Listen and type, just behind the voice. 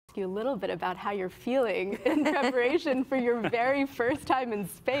You a little bit about how you're feeling in preparation for your very first time in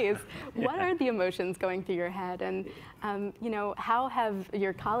space. What are the emotions going through your head, and you know, how have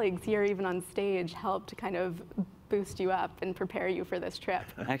your colleagues here, even on stage, helped kind of boost you up and prepare you for this trip?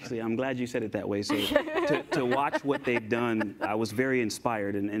 Actually, I'm glad you said it that way. So to watch what they've done, I was very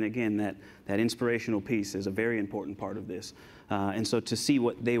inspired, and again, that inspirational piece is a very important part of this. And so to see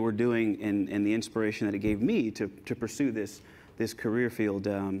what they were doing and the inspiration that it gave me to pursue this career field,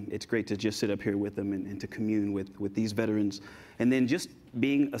 it's great to just sit up here with them and to commune with these veterans. And then just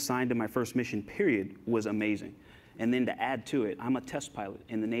being assigned to my first mission, period, was amazing. And then to add to it, I'm a test pilot.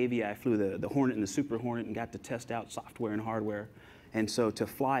 In the Navy, I flew the Hornet and the Super Hornet and got to test out software and hardware. And so to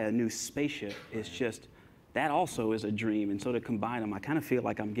fly a new spaceship is just, that also is a dream. And so to combine them, I kind of feel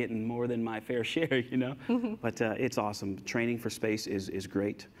like I'm getting more than my fair share, you know? But it's awesome. Training for space is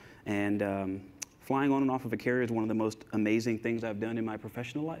great. And flying on and off of a carrier is one of the most amazing things I've done in my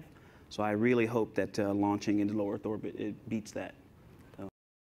professional life. So I really hope that launching into low Earth orbit, it beats that.